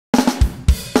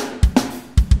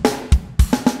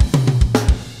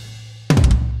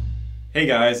Hey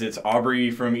guys, it's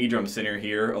Aubrey from Edrumcenter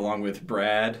here, along with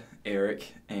Brad, Eric,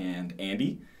 and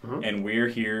Andy, and we're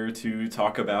here to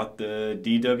talk about the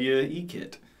DWE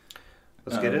kit.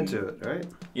 Let's get into it, right?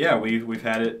 Yeah, we've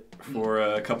had it for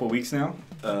a couple weeks now,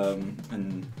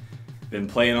 and been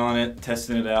playing on it,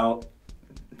 testing it out,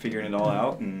 figuring it all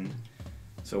out, and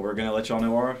so we're gonna let y'all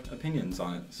know our opinions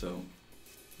on it. So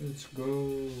let's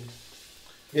go.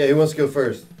 Yeah, who wants to go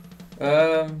first?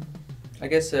 I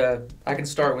guess I can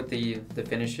start with the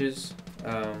finishes.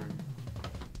 The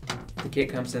kit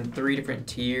comes in 3 different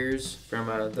tiers, from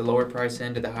the lower price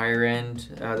end to the higher end.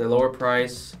 The lower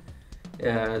price,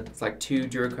 it's like 2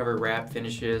 DuraCover wrap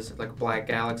finishes, like a black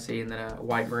galaxy and then a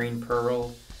white marine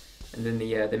pearl. And then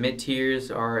the mid tiers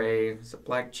are it's a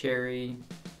black cherry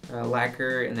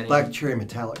lacquer, and then black cherry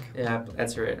metallic. Yeah,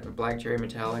 that's right. A black cherry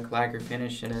metallic lacquer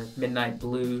finish and a midnight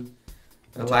blue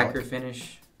lacquer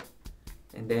finish.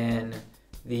 And then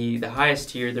the highest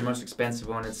tier, the most expensive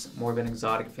one, it's more of an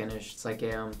exotic finish. It's like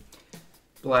a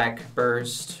black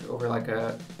burst over like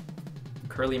a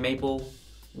curly maple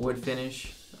wood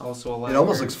finish. Also a lacquer. It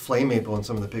almost looks flame maple in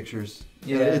some of the pictures.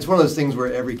 Yeah. It's one of those things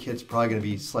where every kit's probably going to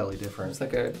be slightly different. It's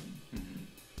like a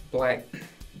black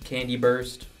candy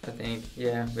burst, I think.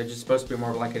 Yeah, but it's supposed to be more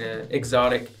of like an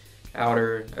exotic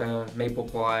outer maple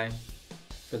ply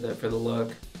for the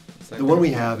look. Like the one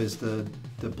we have is the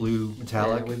blue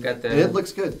metallic. Yeah, we've got and it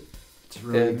looks good. It's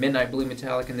really the midnight blue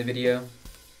metallic in the video.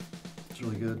 It's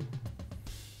really good.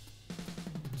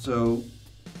 So,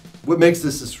 what makes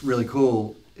this really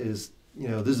cool is,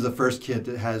 this is the first kit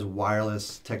that has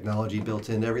wireless technology built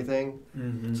into everything.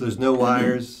 Mm-hmm. So there's no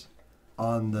wires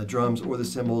on the drums or the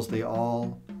cymbals. They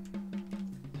all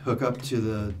hook up to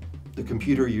the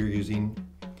computer you're using,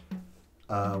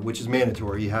 which is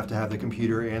mandatory. You have to have the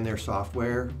computer and their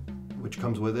software, which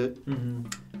comes with it.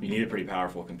 Mm-hmm. you need a pretty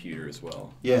powerful computer as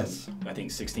well. Yes. I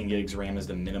think 16 gigs RAM is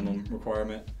the minimum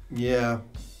requirement. Yeah.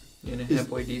 And a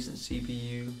halfway decent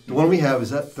CPU. The one we have,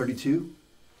 is that 32?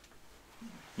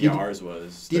 Yeah, ours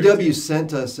was. DW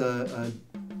sent us a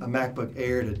MacBook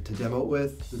Air to demo it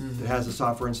with. It has the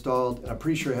software installed. I'm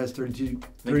pretty sure it has 32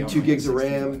 gigs of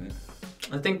RAM.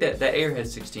 I think that Air had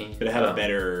 16. But it had a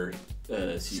better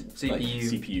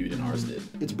CPU than ours did.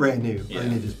 It's brand new. Yeah. I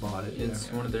think they just bought it. It's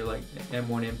one of their like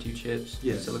M1, M2 chips,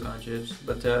 yes. silicon chips.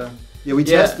 But yeah, we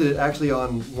tested it actually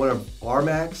on one of our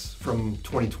Macs from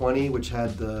 2020, which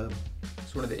had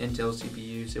it's one of the Intel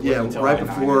CPUs. Right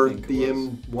before the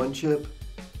M1 chip.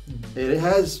 Mm-hmm. And it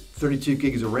has 32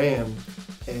 gigs of RAM,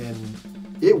 and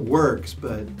it works,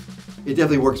 but it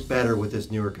definitely works better with this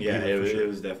newer computer. Yeah, it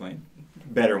was definitely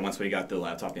better once we got the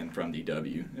laptop in from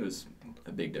DW. It was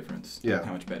a big difference. Yeah,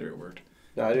 how much better it worked.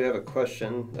 Now I do have a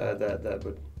question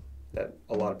that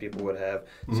a lot of people would have,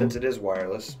 since it is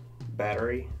wireless.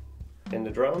 Battery in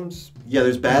the drums? Yeah,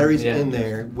 there's batteries in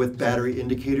there with battery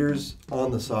indicators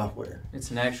on the software.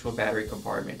 It's an actual battery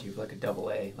compartment. You have like a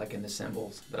AA, like in the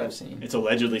cymbals that I've seen. It's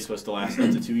allegedly supposed to last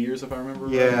up to 2 years, if I remember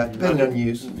right. Yeah, depending on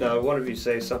use. Now, one of you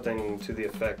say something to the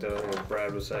effect of, what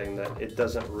Brad was saying, that it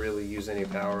doesn't really use any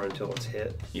power until it's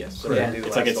hit. Yes, so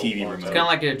it's like a TV remote. It's kind of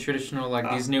like a traditional,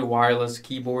 these new wireless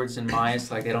keyboards and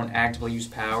mice, like they don't actively use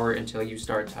power until you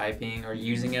start typing or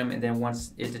using them, and then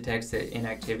once it detects the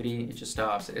inactivity, it just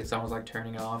stops. It's almost like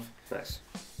turning off. Nice.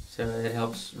 So it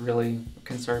helps really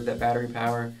conserve that battery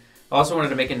power. I also wanted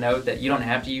to make a note that you don't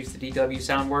have to use the DW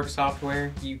Soundworks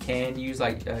software. You can use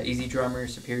like Easy Drummer,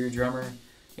 Superior Drummer,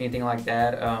 anything like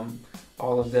that.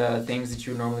 All of the things that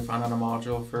you would normally find on a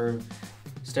module for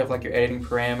stuff like your editing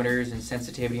parameters and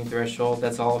sensitivity and threshold,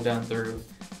 that's all done through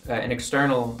an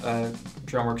external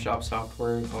drum workshop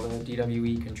software called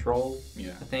DWE Control.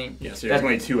 Yeah, I think. Yeah, so there's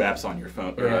only 2 apps on your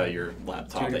phone or your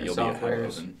laptop that you'll be able to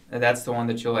open. And that's the one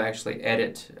that you'll actually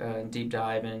edit, deep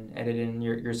dive and edit in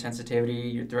your sensitivity,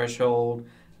 your threshold,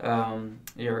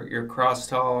 your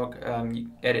crosstalk. You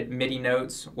edit MIDI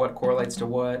notes, what correlates to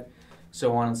what,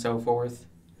 so on and so forth.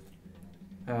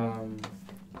 But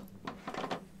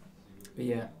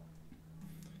yeah.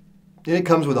 And it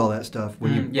comes with all that stuff.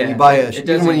 When you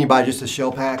when you buy just a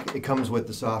shell pack, it comes with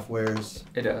the softwares.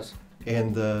 It does.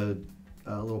 And the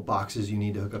little boxes you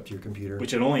need to hook up to your computer.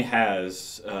 Which it only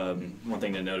has, one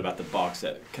thing to note about the box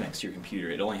that connects to your computer,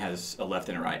 it only has a left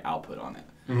and a right output on it.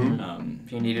 Mm-hmm.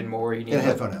 If you needed more, you need a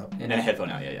headphone out. And a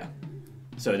headphone out, yeah.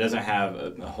 So it doesn't have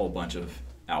a whole bunch of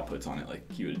outputs on it like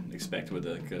you would expect with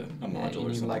a module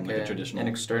or something like a traditional. An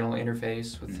external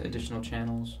interface with additional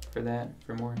channels for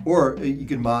more. Or you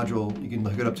can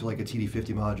hook it up to like a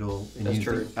TD50 module and use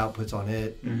the outputs on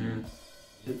it. Mm-hmm.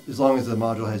 As long as the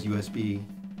module has USB,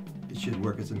 it should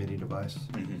work as a MIDI device.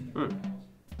 Mm-hmm.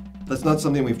 That's not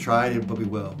something we've tried, but we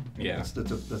will. Yeah.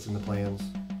 That's in the plans.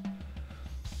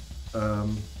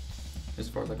 As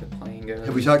far as like the playing goes.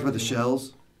 Have we talked about the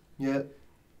shells yet?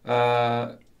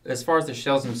 As far as the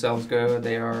shells themselves go,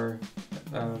 they are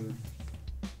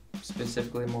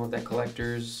specifically more of that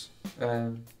collector's, I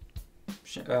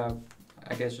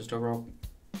guess just overall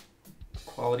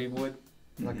quality wood,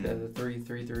 like the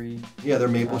 333. Yeah, they're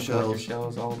maple collector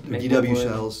shells. all They're maple DW wood.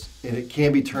 shells, and it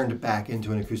can be turned back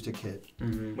into an acoustic kit.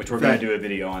 Mm-hmm. Which we're going to do a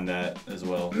video on that as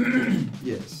well.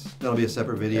 Yes, that'll be a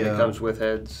separate And video. it comes with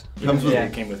heads. Comes with-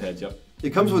 It came with heads, yep.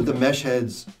 It comes with the mesh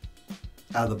heads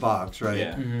out of the box, right?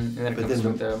 Yeah. Mm-hmm. And then it But comes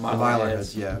then with the mylar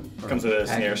heads. heads, yeah. It comes with a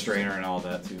snare Packaged. strainer and all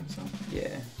that too. So Yeah.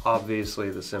 Obviously,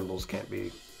 the cymbals can't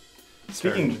be.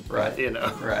 speaking turned, Right. You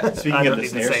know. Right. I speaking of don't the need to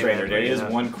snare say strainer, that, there but, you is know.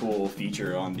 one cool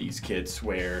feature on these kits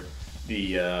where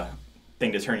the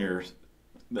thing to turn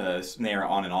the snare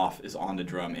on and off is on the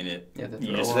drum, and it Yeah, the you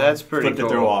throw just off. That's pretty flip cool.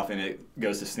 the throw off and it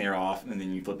goes to snare off, and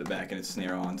then you flip it back and it's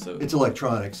snare on. So It's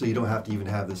electronic, so you don't have to even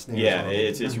have the snares yeah, on.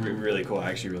 it's really cool. I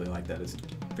actually really like that. It's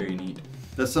very neat.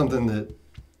 That's something that,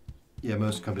 yeah,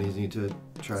 most companies need to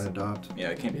try and adopt. Yeah,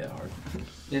 it can't be that hard.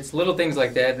 It's little things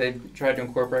like that they tried to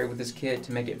incorporate with this kit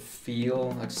to make it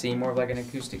feel seem more of like an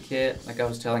acoustic kit. Like I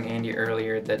was telling Andy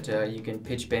earlier that you can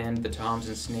pitch bend the toms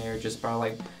and snare just by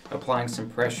like applying some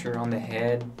pressure on the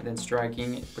head and then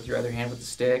striking it with your other hand with the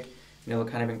stick, and it'll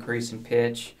kind of increase in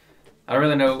pitch. I don't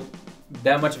really know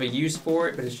that much of a use for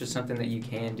it, but it's just something that you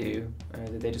can do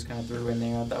that they just kind of threw in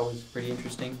there. I thought was pretty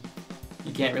interesting.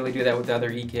 You can't really do that with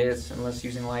other E-kits unless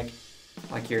using like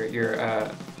your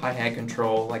hi-hat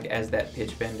control like as that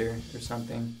pitch bender or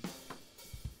something.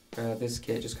 This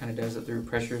kit just kind of does it through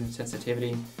pressure and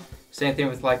sensitivity. Same thing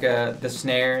with like the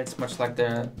snare. It's much like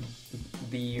the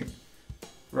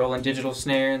Roland digital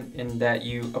snare in that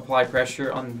you apply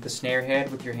pressure on the snare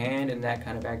head with your hand, and that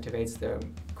kind of activates the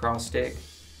cross stick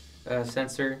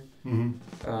sensor.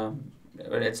 Mm-hmm.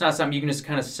 But it's not something you can just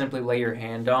kind of simply lay your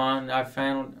hand on, I've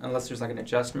found, unless there's like an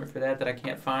adjustment for that I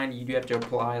can't find. You do have to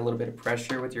apply a little bit of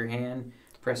pressure with your hand,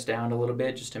 press down a little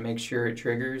bit just to make sure it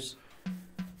triggers.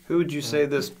 Who would you say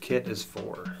this kit is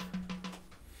for?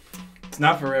 It's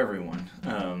not for everyone.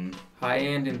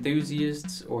 High-end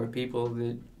enthusiasts or people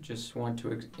that just want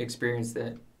to experience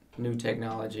that new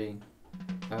technology,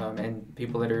 and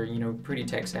people that are, pretty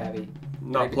tech-savvy.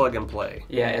 Not plug and play.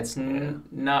 Yeah, it's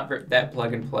not that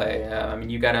plug and play. I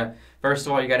mean, first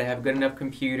of all, you got to have a good enough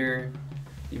computer.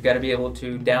 You've got to be able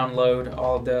to download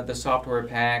all the software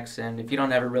packs, and if you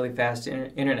don't have a really fast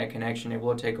internet connection, it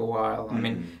will take a while. I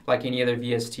mean, like any other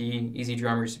VST, Easy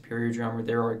Drummer, Superior Drummer,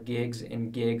 there are gigs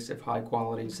and gigs of high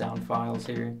quality sound files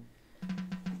here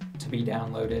to be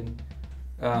downloaded.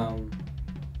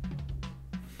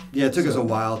 Yeah, it took us a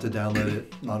while to download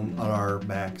it on our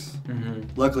Macs. Mm-hmm.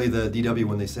 Luckily, the DW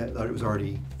when they sent it was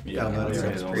already downloaded. Yeah,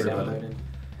 It's it's pre-downloaded.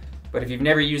 But if you've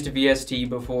never used a VST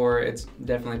before, it's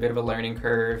definitely a bit of a learning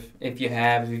curve. If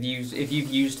you've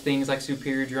used things like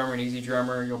Superior Drummer and Easy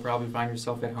Drummer, you'll probably find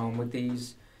yourself at home with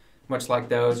these. Much like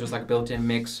those, there's like a built-in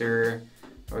mixer,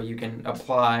 or you can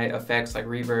apply effects like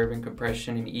reverb and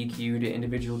compression and EQ to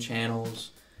individual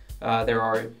channels. There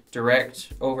are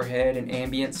direct overhead and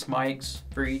ambience mics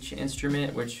for each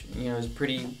instrument, which is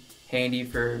pretty handy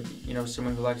for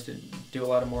someone who likes to do a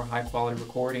lot of more high quality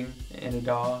recording in a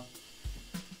DAW.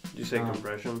 Did you say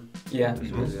compression? Yeah,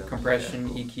 Yeah. compression,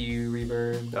 Yeah, cool. EQ,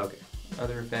 reverb, Okay.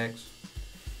 other effects.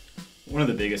 One of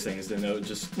the biggest things to note,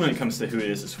 just when it comes to who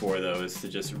this is for, though, is to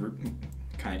just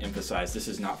kind of emphasize this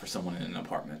is not for someone in an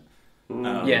apartment.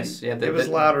 Yes, yeah. It was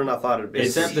louder than I thought it'd be.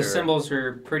 The for sure. cymbals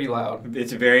are pretty loud.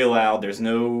 It's very loud. There's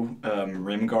no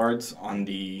rim guards on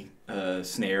the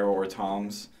snare or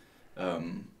toms,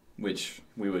 which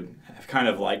we would have kind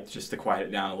of liked just to quiet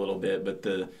it down a little bit. But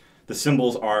the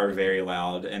cymbals are very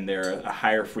loud, and they're a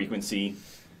higher frequency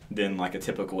than like a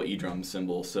typical E-drum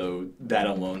cymbal. So that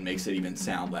alone makes it even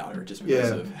sound louder just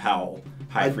because of how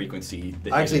high frequency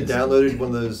the I actually hit is. downloaded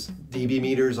one of those dB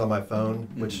meters on my phone,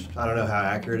 which I don't know how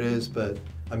accurate it is, but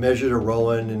I measured a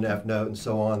Roland and F note and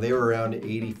so on. They were around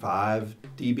 85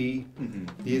 dB. Mhm.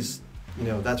 These,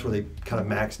 that's where they kind of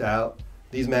maxed out.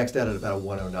 These maxed out at about a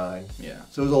 109. Yeah.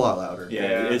 So it was a lot louder.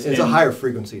 Yeah. It's a higher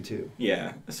frequency too.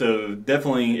 Yeah, so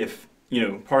definitely if,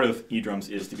 part of E-drums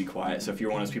is to be quiet. So if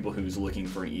you're one of those people who's looking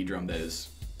for an E-drum that is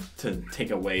to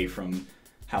take away from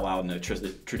how loud a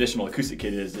traditional acoustic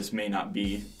kit is, this may not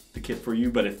be the kit for you.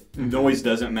 But if noise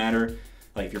doesn't matter,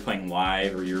 like if you're playing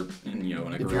live or you're in, in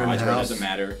a If you're in garage the where it house. doesn't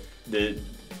matter,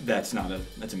 that's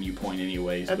a mute point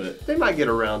anyways. But they might get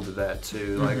around to that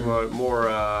too, like Mm-hmm. more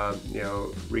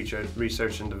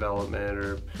research and development,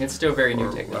 or It's still very new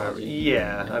or technology.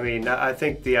 yeah, I mean, I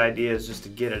think the idea is just to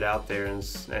get it out there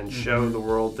and show the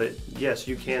world that yes,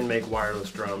 you can make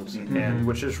wireless drums, and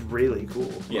which is really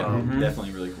cool. yeah,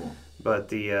 definitely really cool.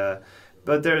 But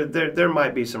but there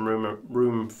might be some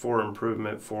room for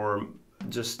improvement for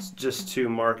just to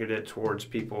market it towards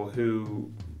people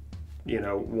who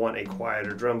want a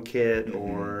quieter drum kit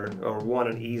or want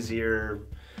an easier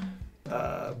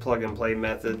plug and play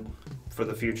method for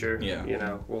the future.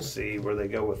 Yeah. We'll see where they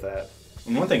go with that.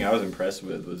 And one thing I was impressed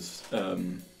with was,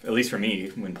 at least for me,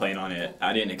 when playing on it,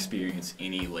 I didn't experience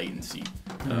any latency,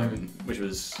 which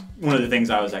was one of the things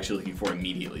I was actually looking for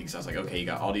immediately, because I was like, okay, you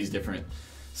got all these different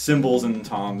cymbals and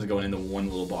toms going into one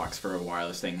little box for a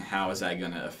wireless thing. How is that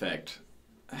going to affect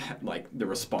like the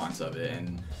response of it?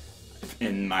 And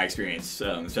in my experience,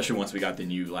 especially once we got the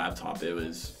new laptop, it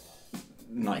was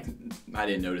like I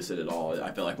didn't notice it at all.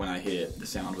 I felt like when I hit it, the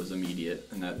sound was immediate,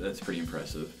 and that's pretty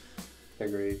impressive.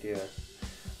 Agreed. Yeah.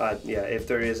 If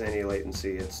there is any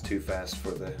latency, it's too fast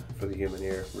for the human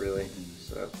ear, really.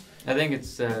 So I think it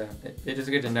is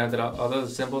good to know that although the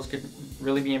cymbals could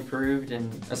really be improved,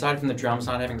 and aside from the drums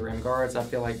not having rim guards, I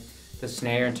feel like the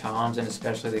snare and toms, and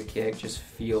especially the kick, just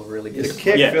feel really good. the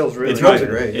kick feels really it's good.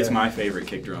 great. It's my favorite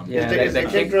kick drum. Yeah, Is the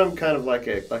kick drum kind of like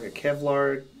a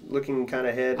Kevlar looking kind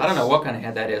of head? I don't know what kind of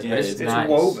head that is, but it's nice.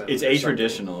 woven. It's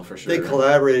traditional for sure. They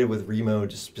collaborated with Remo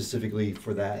just specifically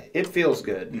for that. It feels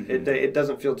good. Mm-hmm. It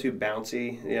doesn't feel too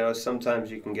bouncy. Sometimes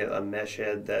you can get a mesh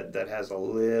head that has a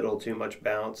little too much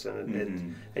bounce,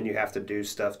 and and you have to do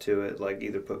stuff to it, like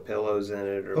either put pillows in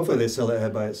it or. Hopefully they sell that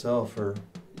head by itself, or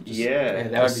Yeah,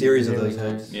 that a would series be of really those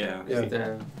heads. nice.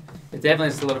 Yeah. It definitely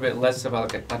is a little bit less of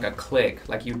like a click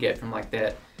like you get from like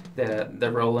the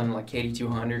Roland like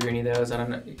KD200 or any of those. I don't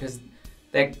know, because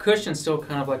that cushion's still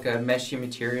kind of like a meshy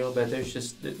material, but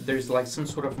there's like some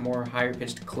sort of more higher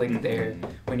pitched click there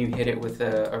when you hit it with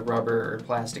a rubber or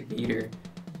plastic beater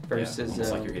versus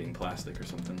almost like you're hitting plastic or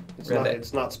something.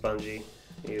 It's not spongy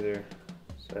either,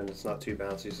 and it's not too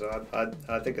bouncy. So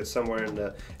I think it's somewhere in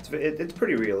the. It's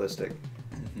pretty realistic.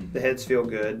 The heads feel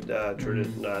good,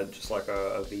 just like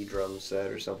a V drum set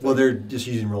or something. Well, they're just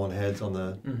using rolling heads on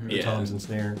the toms and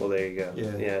snare. Well, there you go.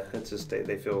 Yeah. It's just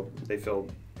they feel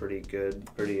pretty good,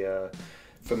 pretty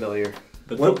familiar.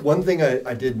 But One thing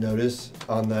I did notice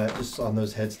on that, just on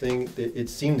those heads thing, it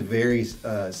seemed very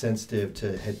sensitive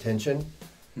to head tension.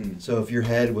 So if your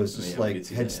head was just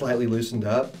slightly loosened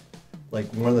up, like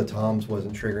one of the toms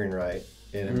wasn't triggering right,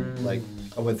 and like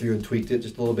I went through and tweaked it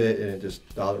just a little bit, and it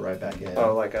just dialed it right back in.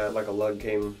 Oh, like a lug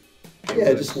came.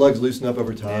 Yeah, just lugs loosen up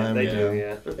over time. Yeah, they do.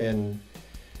 Yeah. And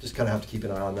just kind of have to keep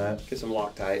an eye on that. Get some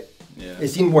Loctite. Yeah. It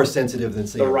seemed more sensitive than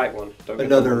say The right one. Don't get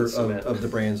another the one with of the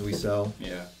brands we sell.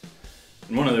 Yeah.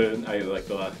 And one of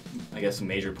the I guess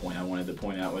major point I wanted to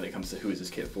point out when it comes to who is this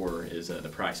kit for is the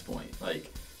price point.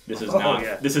 Like this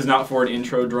is not for an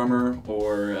intro drummer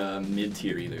or mid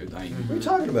tier either. I mean, What are you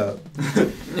talking about?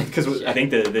 because I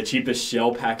think the cheapest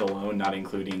shell pack alone, not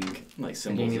including like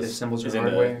cymbals, is in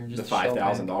the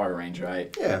 $5,000 range,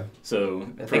 right? Yeah. So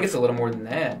I think it's a little more than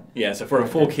that. Yeah, so for a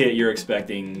full kit, you're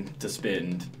expecting to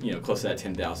spend close to that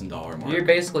 $10,000 mark. You're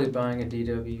basically buying a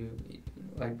DW,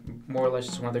 like more or less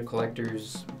just one of their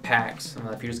collector's packs.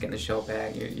 If you're just getting the shell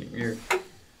pack, you're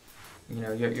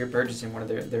purchasing one of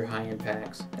their high-end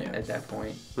packs at that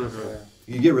point.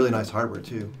 You get really nice hardware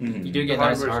too. Mm-hmm. You do get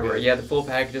nice hardware. Good. Yeah, the full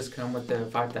packages come with the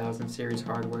 5000 series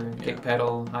hardware, kick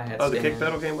pedal, hi-hat stand. Oh, the kick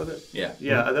pedal came with it? Yeah.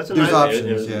 Yeah, that's a There's nice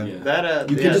options, yeah. That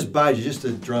You can just buy just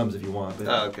the drums if you want. But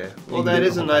oh, okay. Well, that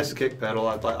is a nice kick pedal.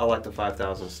 I like the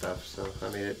 5000 stuff, so I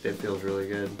mean, it feels really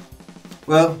good.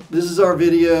 Well, this is our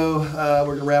video.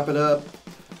 We're gonna wrap it up.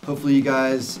 Hopefully you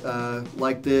guys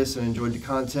liked this and enjoyed the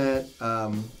content.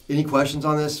 Any questions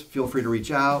on this, feel free to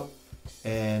reach out,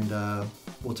 and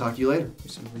we'll talk to you later.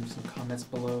 Leave some comments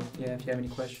below, if you have any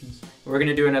questions. We're going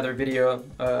to do another video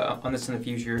on this in the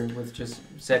future with just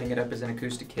setting it up as an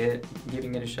acoustic kit,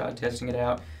 giving it a shot, testing it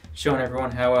out, showing everyone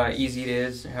how easy it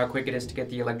is, how quick it is to get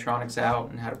the electronics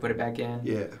out, and how to put it back in.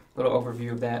 Yeah. Little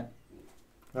overview of that.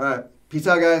 All right. Peace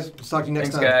out, guys. Let's talk to you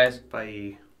next time. Thanks, guys.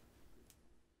 Bye.